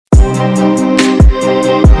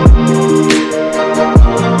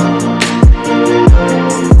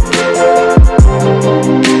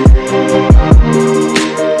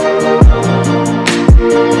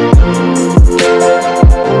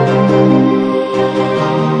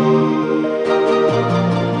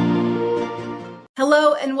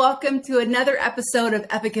Welcome to another episode of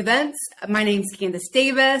Epic Events. My name is Candace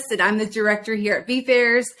Davis, and I'm the director here at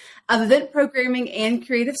vFairs of Event Programming and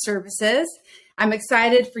Creative Services. I'm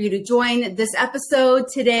excited for you to join this episode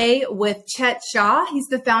today with Chet Shah. He's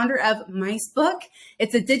the founder of MiceBook.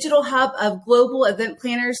 It's a digital hub of global event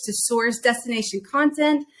planners to source destination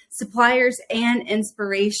content, suppliers, and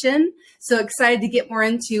inspiration. So excited to get more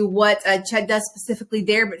into what Chet does specifically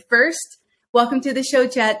there. But first, welcome to the show,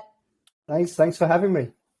 Chet. Thanks for having me.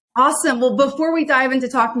 Awesome. Well, before we dive into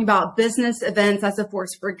talking about business events as a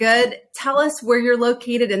force for good, tell us where you're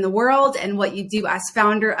located in the world and what you do as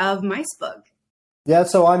founder of MiceBook. Yeah,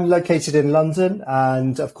 so I'm located in London,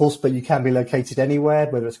 and of course, but you can be located anywhere,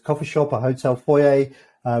 whether it's a coffee shop, a hotel foyer.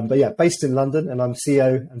 But yeah, based in London, and I'm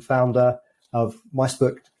CEO and founder of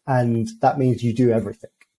MiceBook, and that means you do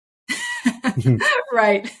everything.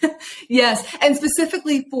 Right. Yes. And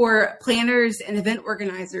specifically for planners and event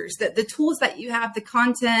organizers, that the tools that you have, the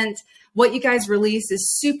content, what you guys release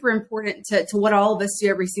is super important to what all of us do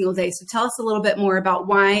every single day. So tell us a little bit more about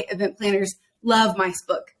why event planners love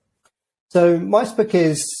MiceBook. So MiceBook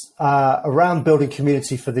is around building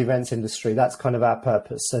community for the events industry. That's kind of our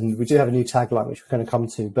purpose. And we do have a new tagline, which we're going to come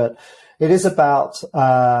to. But it is about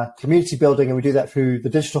community building, and we do that through the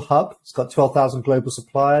digital hub. It's got 12,000 global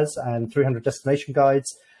suppliers and 300 destination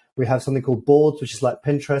guides. We have something called boards, which is like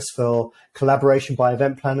Pinterest for collaboration by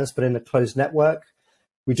event planners, but in a closed network.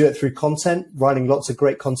 We do it through content, writing lots of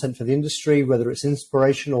great content for the industry, whether it's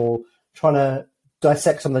inspiration or trying to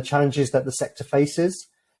dissect some of the challenges that the sector faces.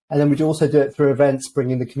 And then we do also do it through events,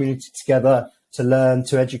 bringing the community together to learn,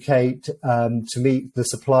 to educate, to meet the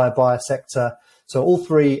supplier buyer sector. So all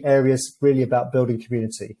three areas really about building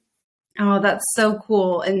community. Oh, that's so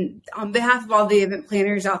cool. And on behalf of all the event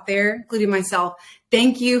planners out there, including myself,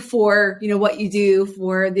 thank you for, what you do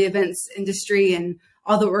for the events industry and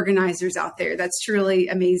all the organizers out there. That's truly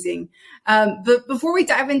amazing. But before we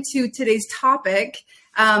dive into today's topic,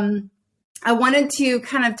 I wanted to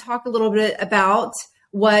kind of talk a little bit about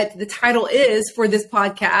what the title is for this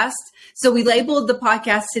podcast. So we labeled the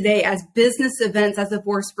podcast today as Business Events as a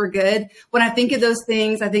Force for Good. When I think of those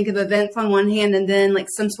things, I think of events on one hand, and then like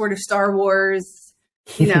some sort of Star Wars,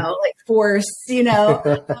 like force,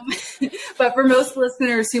 But for most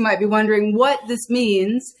listeners who might be wondering what this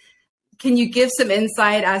means, can you give some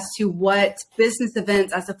insight as to what business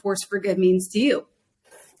events as a force for good means to you?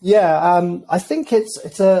 Yeah, I think it's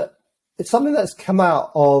something that's come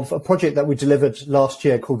out of a project that we delivered last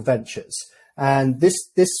year called Ventures. And this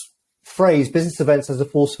phrase, business events as a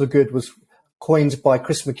force for good, was coined by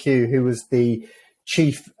Chris McHugh, who was the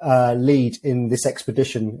chief lead in this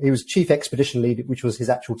expedition. He was chief expedition lead, which was his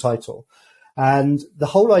actual title. And the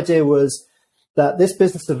whole idea was that this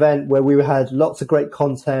business event, where we had lots of great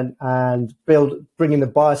content and bringing the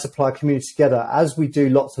buyer supply community together, as we do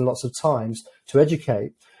lots and lots of times to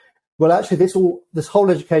educate. Well, actually, this whole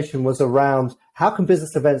education was around how can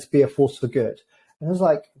business events be a force for good? And I was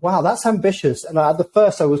like, wow, that's ambitious. And at the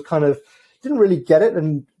first, I was didn't really get it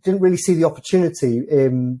and didn't really see the opportunity.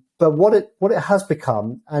 But what it has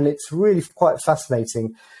become, and it's really quite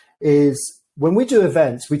fascinating, is when we do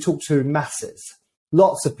events, we talk to masses,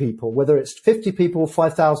 lots of people, whether it's 50 people,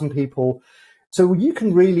 5,000 people. So you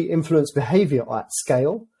can really influence behavior at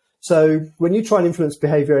scale. So when you try and influence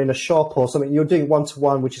behavior in a shop or something, you're doing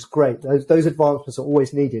one-to-one, which is great. Those advancements are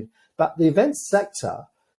always needed. But the events sector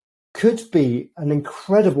could be an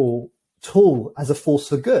incredible tool as a force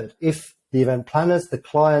for good if the event planners, the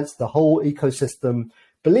clients, the whole ecosystem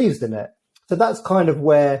believes in it. So that's kind of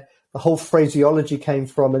where the whole phraseology came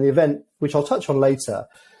from, and the event, which I'll touch on later,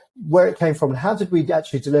 where it came from and how did we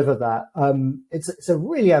actually deliver that. It's a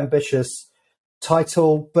really ambitious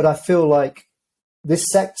title, but I feel like this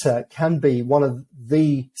sector can be one of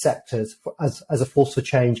the sectors as a force for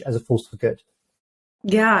change, as a force for good.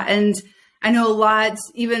 Yeah. And I know a lot,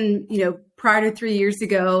 even, prior to 3 years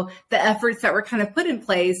ago, the efforts that were kind of put in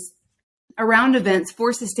place around events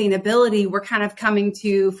for sustainability were kind of coming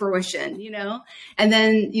to fruition, and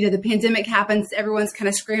then, the pandemic happens, everyone's kind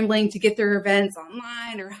of scrambling to get their events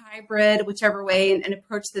online or hybrid, whichever way and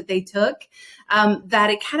approach that they took, that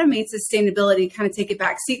it kind of made sustainability kind of take a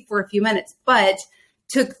back seat for a few minutes. But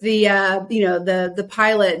took the the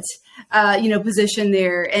pilot position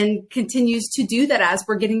there, and continues to do that as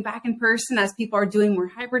we're getting back in person, as people are doing more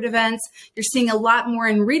hybrid events. You're seeing a lot more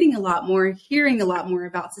and reading a lot more, hearing a lot more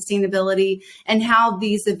about sustainability and how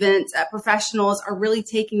these event professionals are really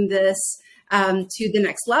taking this to the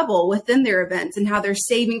next level within their events, and how they're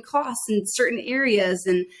saving costs in certain areas.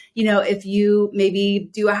 And, if you maybe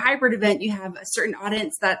do a hybrid event, you have a certain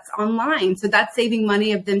audience that's online. So that's saving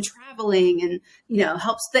money of them traveling, and,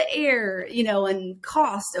 helps the air, and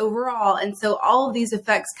cost overall. And so all of these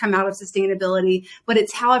effects come out of sustainability, but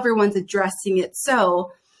it's how everyone's addressing it.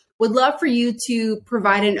 So would love for you to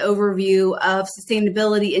provide an overview of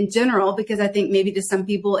sustainability in general, because I think maybe to some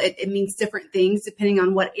people it means different things depending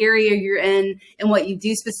on what area you're in and what you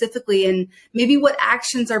do specifically, and maybe what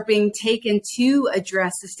actions are being taken to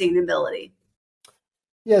address sustainability.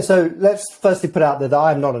 Yeah, so let's firstly put out there that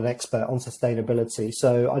I'm not an expert on sustainability.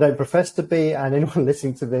 So I don't profess to be, and anyone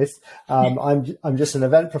listening to this, I'm just an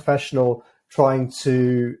event professional trying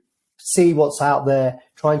to see what's out there,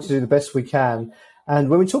 trying to do the best we can. And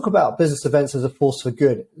when we talk about business events as a force for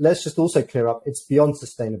good, let's just also clear up, it's beyond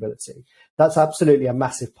sustainability. That's absolutely a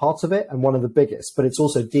massive part of it, and one of the biggest, but it's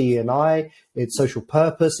also DE&I, it's social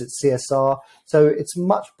purpose, it's CSR. So it's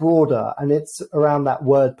much broader, and it's around that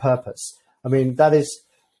word purpose. I mean, that is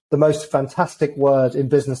the most fantastic word in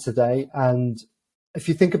business today. And if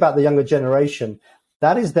you think about the younger generation,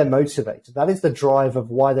 that is their motivator. That is the drive of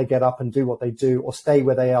why they get up and do what they do, or stay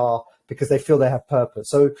where they are because they feel they have purpose.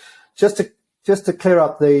 So just to clear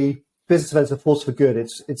up the business events of force for good,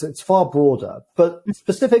 it's far broader, but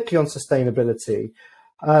specifically on sustainability,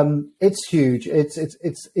 it's huge.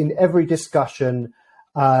 It's in every discussion.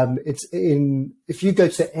 If you go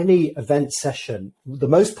to any event session, the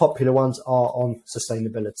most popular ones are on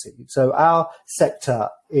sustainability. So our sector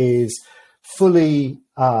is fully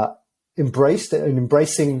embraced and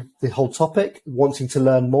embracing the whole topic, wanting to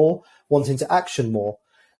learn more, wanting to action more.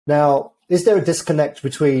 Now, is there a disconnect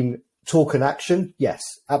between talk and action? Yes,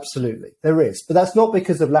 absolutely, there is. But that's not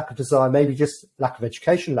because of lack of desire, maybe just lack of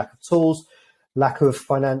education, lack of tools, lack of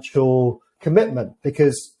financial commitment,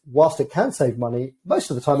 because whilst it can save money, most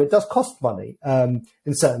of the time it does cost money in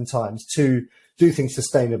certain times to do things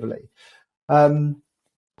sustainably.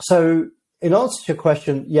 So in answer to your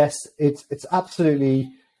question, yes, it's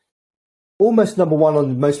absolutely almost number one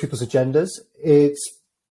on most people's agendas.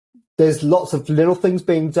 There's lots of little things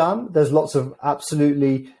being done. There's lots of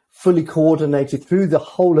absolutely fully coordinated through the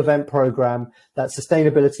whole event program that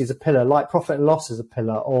sustainability is a pillar, like profit and loss is a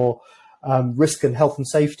pillar, or risk and health and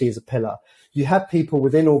safety is a pillar. You have people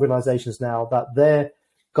within organizations now that their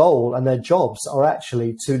goal and their jobs are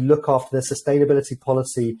actually to look after their sustainability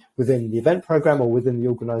policy within the event program or within the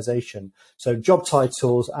organization. So job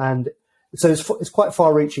titles, and so it's quite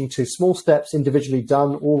far reaching to small steps individually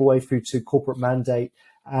done all the way through to corporate mandate.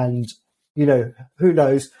 And, who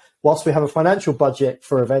knows, whilst we have a financial budget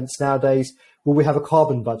for events nowadays, will we have a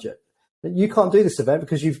carbon budget? You can't do this event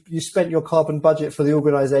because you spent your carbon budget for the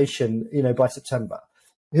organization, by September.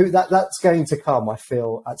 That's going to come, I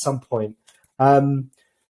feel, at some point. I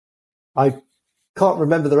can't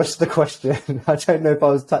remember the rest of the question. I don't know if I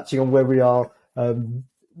was touching on where we are.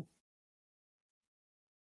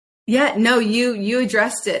 Yeah, no, you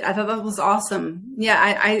addressed it. I thought that was awesome. Yeah,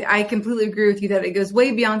 I completely agree with you that it goes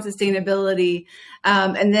way beyond sustainability.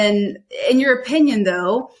 And then in your opinion,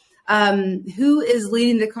 though, who is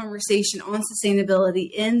leading the conversation on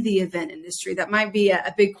sustainability in the event industry? That might be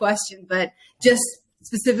a big question, but just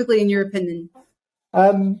specifically in your opinion.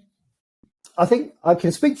 I think I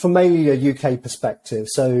can speak from mainly a UK perspective.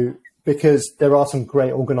 So because there are some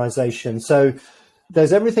great organizations. So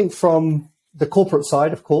there's everything from the corporate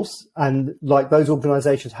side, of course, and like those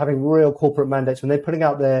organizations having real corporate mandates, when they're putting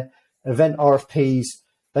out their event RFPs,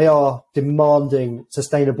 they are demanding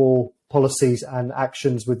sustainable policies and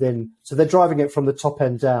actions within. So they're driving it from the top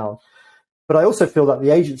end down. But I also feel that the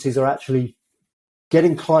agencies are actually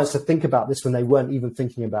getting clients to think about this when they weren't even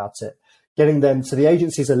thinking about it. Getting them, so the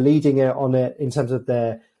agencies are leading it on it in terms of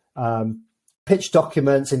their pitch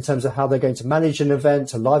documents, in terms of how they're going to manage an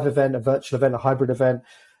event, a live event, a virtual event, a hybrid event,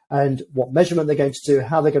 and what measurement they're going to do,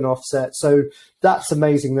 how they're going to offset. So that's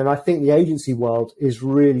amazing. And I think the agency world is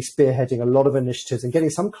really spearheading a lot of initiatives and getting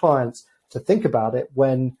some clients to think about it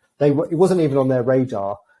when it wasn't even on their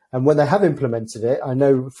radar. And when they have implemented it, I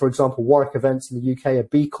know, for example, Warwick Events in the UK, a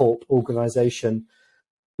B Corp organization,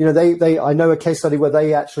 I know a case study where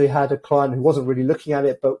they actually had a client who wasn't really looking at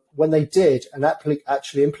it, but when they did and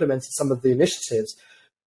actually implemented some of the initiatives,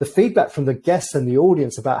 the feedback from the guests and the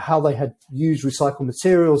audience about how they had used recycled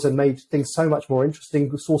materials and made things so much more interesting,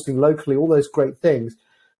 sourcing locally, all those great things,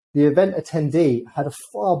 the event attendee had a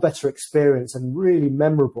far better experience and really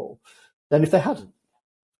memorable than if they hadn't.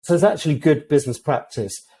 So it's actually good business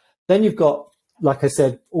practice. Then you've got, like I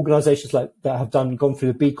said, organizations like that have gone through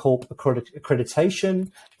the B Corp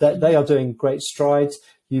accreditation, that they are doing great strides.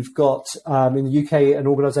 You've got in the UK an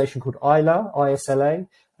organization called ISLA,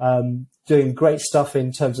 doing great stuff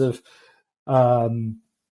in terms of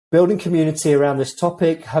building community around this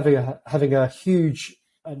topic, having a huge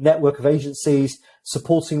network of agencies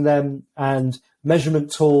supporting them, and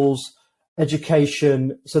measurement tools,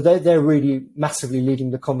 education. So they're really massively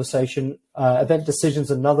leading the conversation. Event Decisions,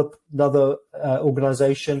 another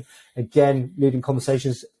organization, again leading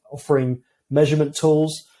conversations, offering measurement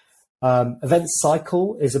tools. Event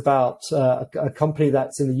Cycle is about a company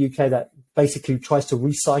that's in the UK that basically tries to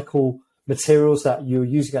recycle materials that you're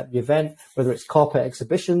using at the event, whether it's carpet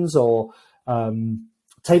exhibitions or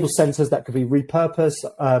table centers that could be repurposed.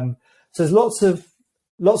 So there's lots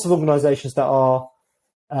of organizations that are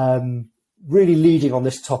really leading on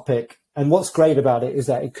this topic. And what's great about it is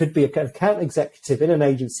that it could be an account executive in an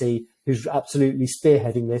agency who's absolutely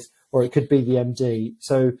spearheading this, or it could be the MD.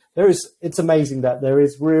 So it's amazing that there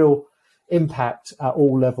is real impact at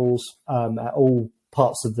all levels, at all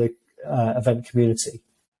parts of the event community.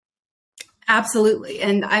 Absolutely.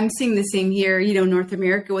 And I'm seeing the same here, North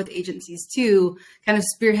America with agencies too, kind of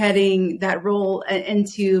spearheading that role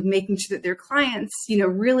into making sure that their clients,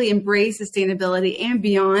 really embrace sustainability and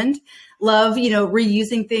beyond. Love,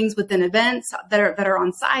 reusing things within events that are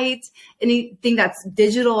on site, anything that's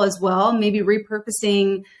digital as well, maybe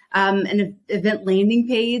repurposing an event landing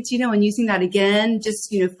page, and using that again,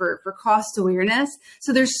 just, for cost awareness.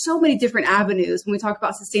 So there's so many different avenues when we talk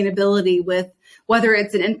about sustainability, with whether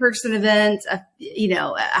it's an in-person event, a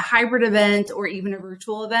hybrid event, or even a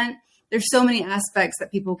virtual event. There's so many aspects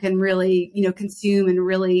that people can really, consume and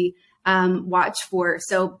really watch for.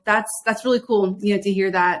 So that's really cool, to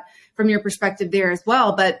hear that from your perspective there as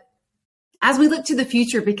well. But as we look to the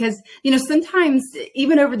future, because, sometimes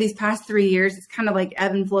even over these past 3 years, it's kind of like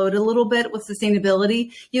ebb and flowed a little bit with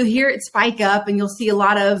sustainability. You'll hear it spike up and you'll see a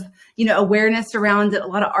lot of, awareness around it, a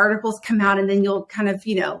lot of articles come out, and then you'll kind of,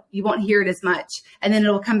 you won't hear it as much, and then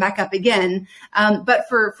it'll come back up again. But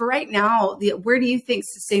for right now, where do you think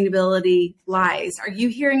sustainability lies? Are you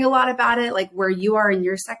hearing a lot about it, like where you are in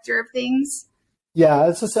your sector of things? Yeah,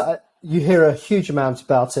 as I said, you hear a huge amount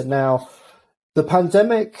about it now. The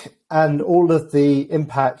pandemic and all of the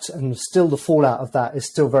impact and still the fallout of that is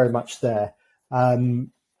still very much there.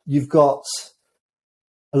 You've got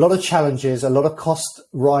a lot of challenges, a lot of cost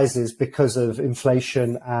rises because of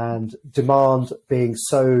inflation and demand being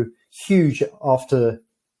so huge after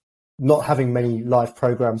not having many live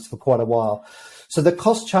programs for quite a while. So the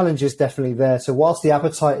cost challenge is definitely there. So whilst the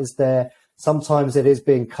appetite is there, sometimes it is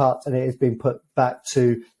being cut and it is being put back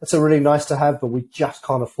to, that's a really nice to have, but we just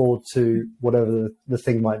can't afford to, whatever the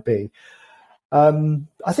thing might be.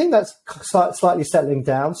 I think that's slightly settling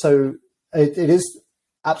down. So it is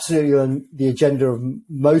absolutely on the agenda of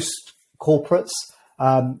most corporates.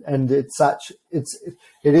 And it's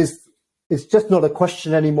just not a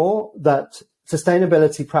question anymore that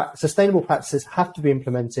sustainable practices have to be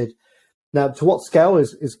implemented. Now, to what scale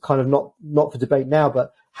is kind of not for debate now,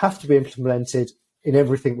 but have to be implemented in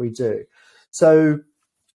everything we do. So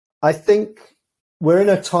I think we're in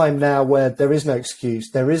a time now where there is no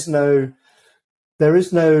excuse. There is no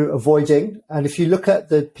avoiding. And if you look at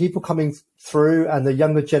the people coming through and the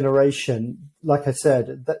younger generation, like I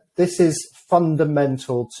said, that this is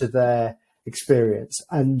fundamental to their experience.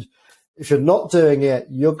 And if you're not doing it,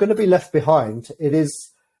 you're going to be left behind. It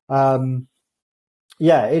is,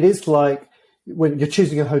 it is like when you're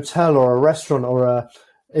choosing a hotel or a restaurant or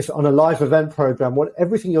if on a live event program,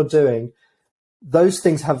 everything you're doing, those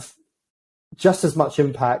things have just as much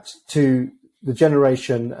impact to the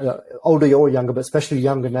generation, older or younger, but especially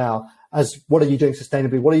younger now, as what are you doing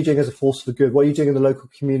sustainably? What are you doing as a force for good? What are you doing in the local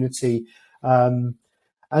community? I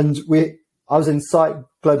was in Site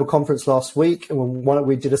Global Conference last week, and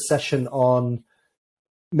we did a session on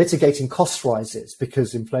mitigating cost rises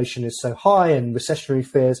because inflation is so high and recessionary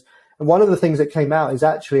fears. And one of the things that came out is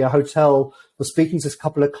actually a hotel was speaking to a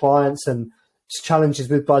couple of clients and challenges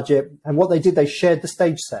with budget. And what they did, they shared the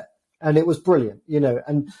stage set. And it was brilliant,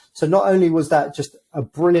 and so not only was that just a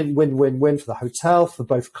brilliant win-win-win for the hotel, for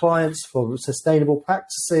both clients, for sustainable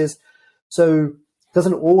practices. So it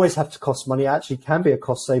doesn't always have to cost money. It actually can be a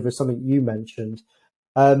cost saver, something you mentioned.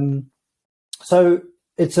 So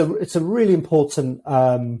it's a really important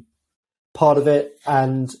part of it.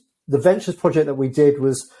 And the Ventures project that we did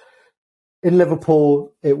was in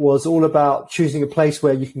Liverpool. It was all about choosing a place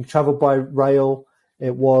where you can travel by rail.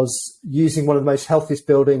 It was using one of the most healthiest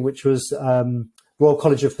building, which was Royal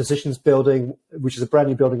College of Physicians building, which is a brand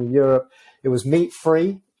new building in Europe. It was meat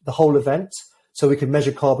free, the whole event, so we could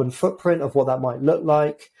measure carbon footprint of what that might look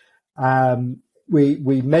like.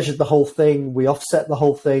 We measured the whole thing. We offset the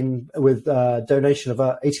whole thing with a donation of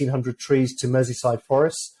 1,800 trees to Merseyside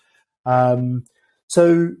forests.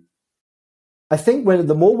 So I think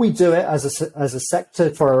the more we do it as a sector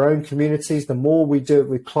for our own communities, the more we do it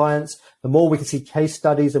with clients, the more we can see case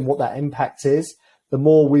studies and what that impact is, the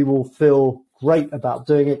more we will feel great about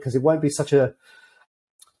doing it, because it won't be such a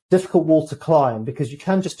difficult wall to climb, because you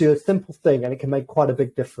can just do a simple thing and it can make quite a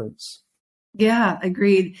big difference. Yeah,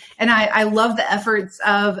 agreed. And I love the efforts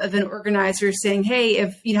of event organizers saying, hey,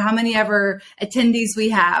 if how many ever attendees we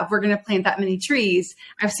have, we're going to plant that many trees.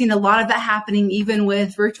 I've seen a lot of that happening even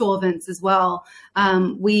with virtual events as well.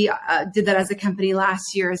 We did that as a company last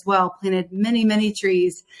year as well, planted many, many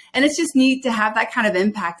trees. And it's just neat to have that kind of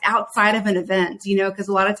impact outside of an event, because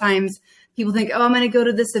a lot of times people think, oh, I'm going to go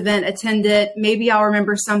to this event, attend it. Maybe I'll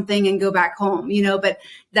remember something and go back home, but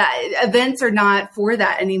that events are not for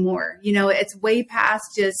that anymore. It's way past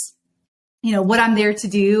just, what I'm there to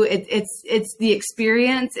do. It's the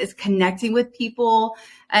experience, it's connecting with people.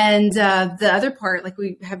 And the other part, like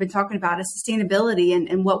we have been talking about, is sustainability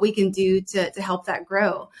and what we can do to help that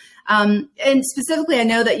grow. And specifically, I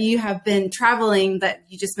know that you have been traveling, that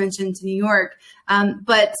you just mentioned, to New York.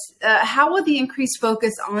 But how will the increased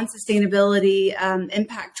focus on sustainability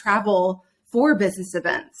impact travel for business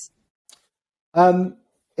events?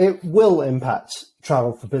 It will impact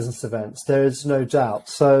travel for business events. There is no doubt.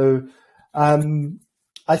 So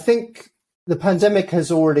I think the pandemic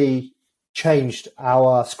has already changed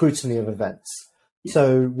our scrutiny of events. Yeah.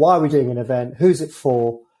 So why are we doing an event? Who's it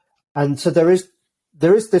for? And so there is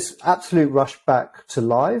this absolute rush back to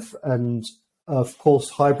live, and of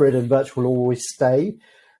course, hybrid and virtual will always stay.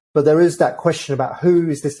 But there is that question about who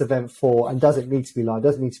is this event for, and does it need to be live?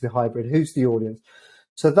 Does it need to be hybrid? Who's the audience?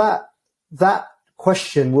 So that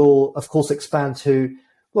question will, of course, expand to,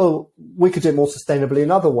 well, we could do it more sustainably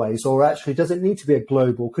in other ways, or actually, does it need to be a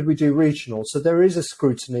global? Could we do regional? So there is a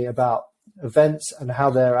scrutiny about events and how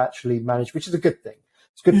they're actually managed, which is a good thing.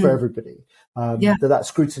 It's good for everybody. That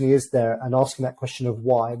scrutiny is there, and asking that question of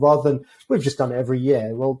why, rather than we've just done it every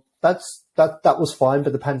year. Well, that was fine,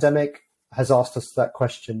 but the pandemic has asked us that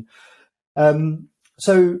question.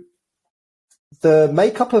 So the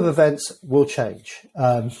makeup of events will change,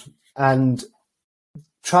 and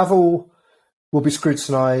travel will be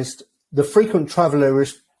scrutinized. The frequent traveler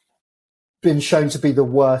has been shown to be the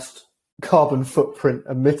worst carbon footprint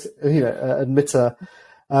emitter.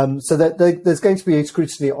 So there's going to be a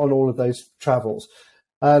scrutiny on all of those travels.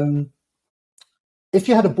 If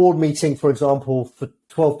you had a board meeting, for example, for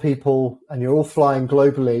 12 people, and you're all flying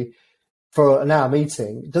globally for an hour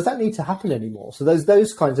meeting, does that need to happen anymore? So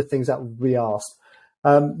those kinds of things that will be asked.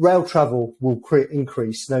 Rail travel will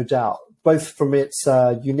increase, no doubt, both from its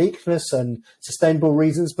uniqueness and sustainable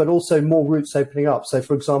reasons, but also more routes opening up. So,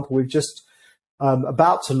 for example, we've just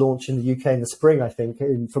about to launch in the UK in the spring, I think,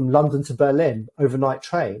 from London to Berlin, overnight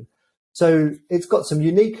train. So it's got some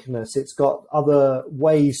uniqueness. It's got other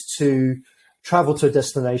ways to travel to a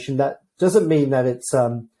destination. That doesn't mean that it's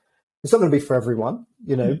not going to be for everyone,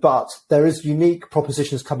 but there is unique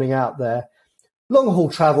propositions coming out there. Long haul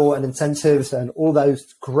travel and incentives and all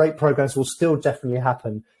those great programs will still definitely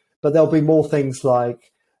happen, but there'll be more things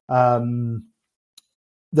like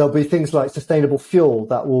sustainable fuel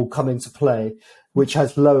that will come into play, which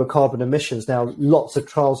has lower carbon emissions. Now, lots of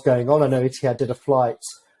trials going on. I know Etihad did a flight,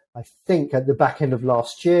 I think, at the back end of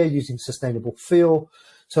last year using sustainable fuel.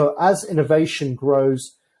 So as innovation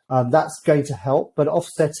grows, that's going to help. But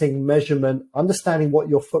offsetting, measurement, understanding what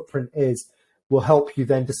your footprint is will help you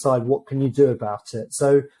then decide what can you do about it.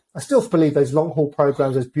 So I still believe those long haul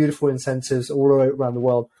programs, those beautiful incentives all around the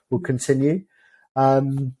world will continue.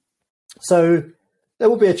 So there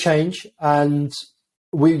will be a change, and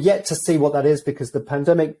we're yet to see what that is, because the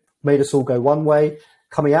pandemic made us all go one way.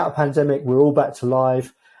 Coming out of pandemic, we're all back to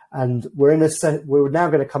live, and we're now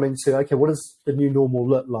going to come into, okay, what does the new normal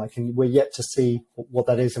look like? And we're yet to see what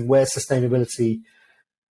that is and where sustainability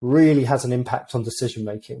really has an impact on decision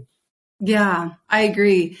making. Yeah, I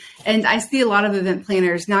agree. And I see a lot of event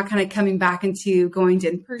planners now kind of coming back into going to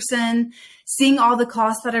in person, seeing all the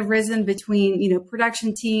costs that have risen between,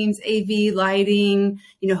 production teams, AV, lighting,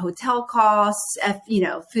 hotel costs,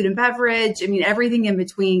 food and beverage. I mean, everything in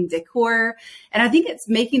between, decor. And I think it's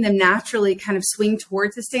making them naturally kind of swing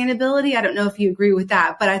towards sustainability. I don't know if you agree with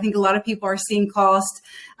that, but I think a lot of people are seeing cost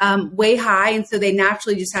way high. And so they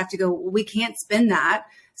naturally just have to go, well, we can't spend that.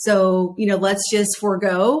 So, let's just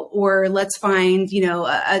forego, or let's find,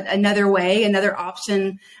 another way, another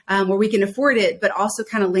option where we can afford it, but also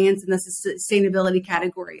kind of lands in the sustainability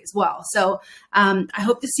category as well. So I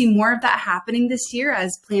hope to see more of that happening this year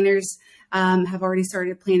as planners have already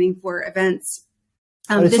started planning for events.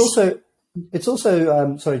 It's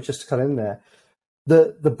also sorry, just to cut in there,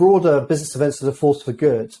 the broader business events as a force for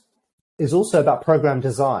good is also about program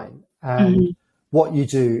design and what you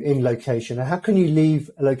do in location, and how can you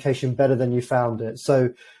leave a location better than you found it.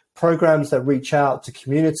 So programs that reach out to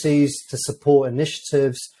communities to support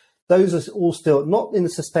initiatives, those are all still not in the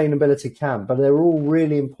sustainability camp, but they're all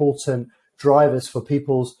really important drivers for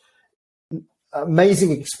people's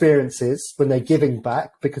amazing experiences when they're giving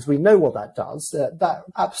back, because we know what that does. That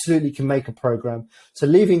absolutely can make a program. So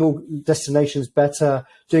leaving all destinations better,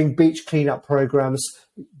 doing beach cleanup programs,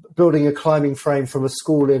 building a climbing frame from a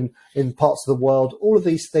school in parts of the world, all of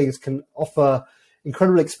these things can offer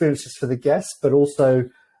incredible experiences for the guests, but also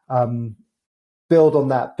build on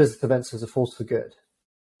that business events as a force for good.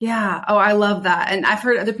 Yeah. Oh, I love that. And I've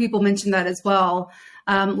heard other people mention that as well.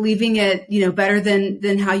 Leaving it, better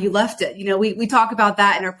than how you left it. We talk about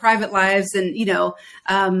that in our private lives and,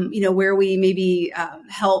 where we maybe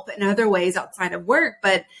help in other ways outside of work.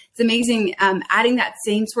 But it's amazing adding that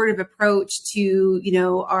same sort of approach to,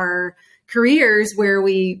 our careers, where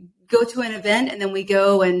we go to an event and then we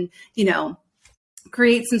go and,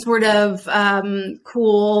 create some sort of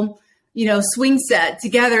cool, swing set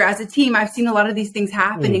together as a team. I've seen a lot of these things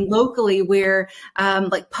happening locally where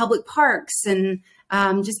like public parks and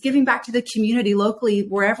just giving back to the community locally,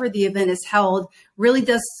 wherever the event is held, really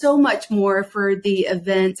does so much more for the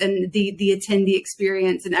event and the attendee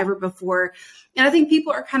experience than ever before. And I think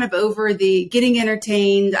people are kind of over the getting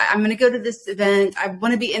entertained. I'm going to go to this event. I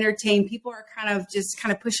want to be entertained. People are kind of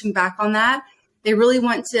pushing back on that. They really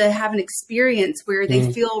want to have an experience where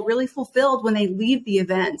they feel really fulfilled when they leave the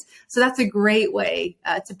event. So that's a great way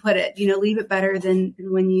to put it. Leave it better than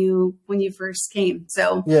when you first came.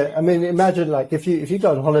 So yeah, I mean, imagine like if you go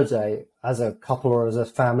on holiday as a couple or as a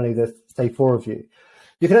family, there's say 4 of you,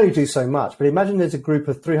 you can only do so much. But imagine there's a group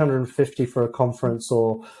of 350 for a conference,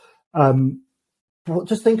 or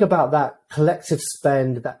just think about that collective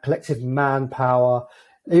spend, that collective manpower,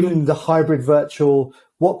 even the hybrid virtual.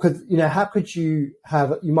 How could you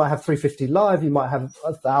might have 350 live, you might have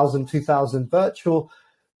 1,000, 2,000 virtual.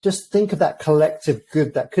 Just think of that collective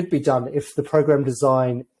good that could be done if the program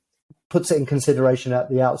design puts it in consideration at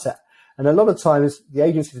the outset. And a lot of times the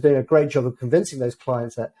agencies are doing a great job of convincing those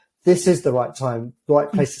clients that this is the right time, the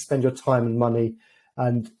right place to spend your time and money.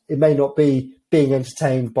 And it may not be being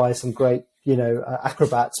entertained by some great,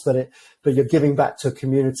 acrobats, but you're giving back to a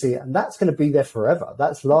community, and that's going to be there forever.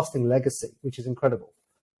 That's lasting legacy, which is incredible.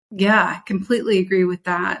 Yeah, I completely agree with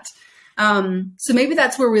that. So maybe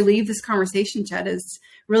that's where we leave this conversation, Chet, is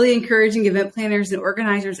really encouraging event planners and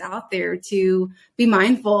organizers out there to be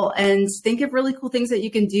mindful and think of really cool things that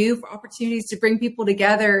you can do for opportunities to bring people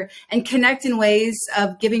together and connect in ways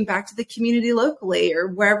of giving back to the community locally or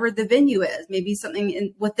wherever the venue is, maybe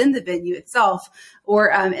something within the venue itself or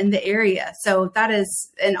in the area. So that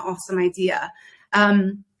is an awesome idea.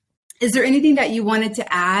 Is there anything that you wanted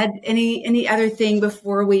to add? Any other thing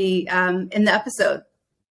before we end the episode?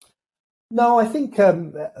 No, I think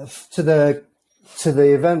to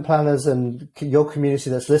the event planners and your community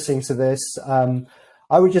that's listening to this,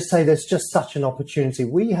 I would just say there's just such an opportunity.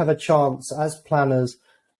 We have a chance as planners.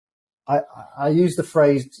 I use the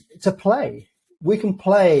phrase to play. We can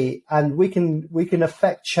play and we can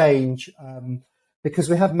affect change because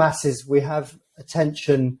we have masses, we have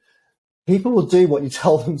attention. People will do what you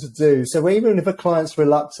tell them to do. So even if a client's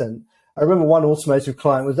reluctant, I remember one automotive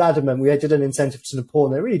client was adamant. We did an incentive to Nepal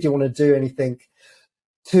and they really didn't want to do anything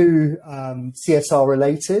too CSR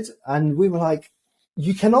related. And we were like,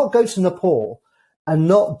 you cannot go to Nepal and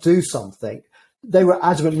not do something. They were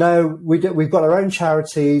adamant, no, we've got our own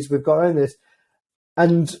charities, we've got our own this.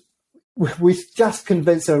 And we just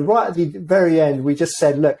convinced them. Right at the very end, we just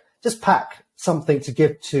said, look, just pack something to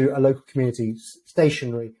give to a local community,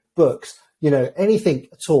 stationery, books, anything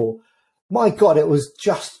at all. My God, it was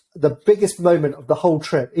just the biggest moment of the whole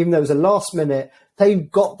trip. Even though it was a last minute, they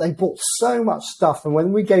bought so much stuff. And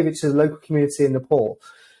when we gave it to the local community in Nepal,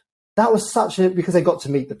 that was because they got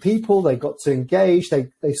to meet the people, they got to engage,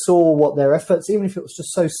 they saw what their efforts, even if it was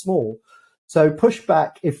just so small. So push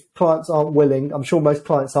back if clients aren't willing. I'm sure most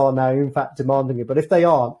clients are now, in fact, demanding it. But if they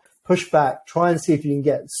aren't, push back, try and see if you can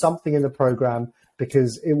get something in the program,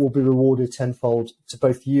 because it will be rewarded tenfold to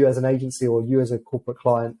both you as an agency or you as a corporate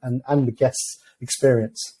client and the guest's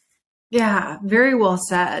experience. Yeah, very well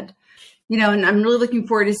said. And I'm really looking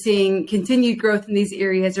forward to seeing continued growth in these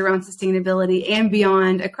areas around sustainability and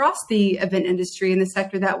beyond across the event industry and the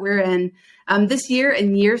sector that we're in this year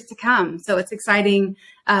and years to come. So it's exciting.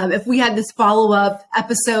 If we had this follow-up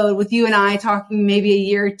episode with you and I talking maybe a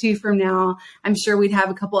year or two from now, I'm sure we'd have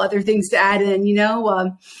a couple other things to add in,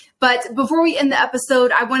 But before we end the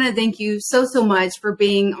episode, I want to thank you so much for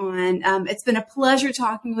being on. It's been a pleasure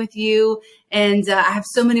talking with you. And I have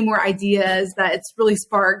so many more ideas that it's really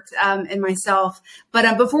sparked in myself.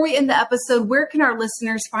 But before we end the episode, where can our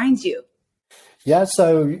listeners find you? Yeah,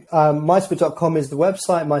 so MySpoke.com is the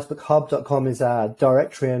website. MySpokeHub.com is our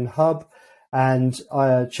directory and hub. And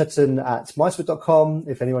Chetan at MySpoke.com,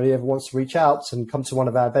 if anybody ever wants to reach out and come to one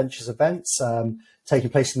of our Ventures events taking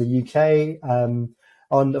place in the UK,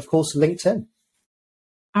 on, of course, LinkedIn.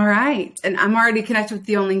 All right. And I'm already connected with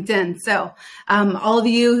you on LinkedIn. So all of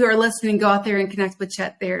you who are listening, go out there and connect with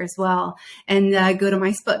Chet there as well. And go to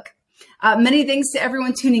MySpoke. Many thanks to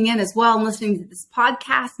everyone tuning in as well and listening to this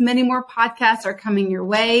podcast. Many more podcasts are coming your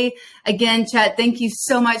way. Again, Chet, thank you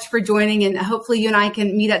so much for joining. And hopefully you and I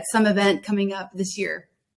can meet at some event coming up this year.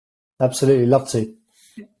 Absolutely. Love to.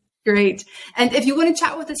 Great. And if you want to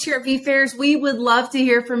chat with us here at vFairs, we would love to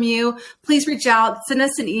hear from you. Please reach out, send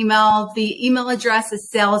us an email. The email address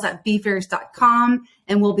is sales@vfairs.com,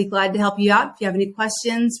 and we'll be glad to help you out. If you have any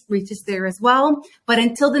questions, reach us there as well. But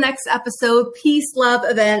until the next episode, peace, love,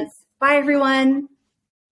 events. Bye, everyone.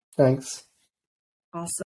 Thanks. Awesome.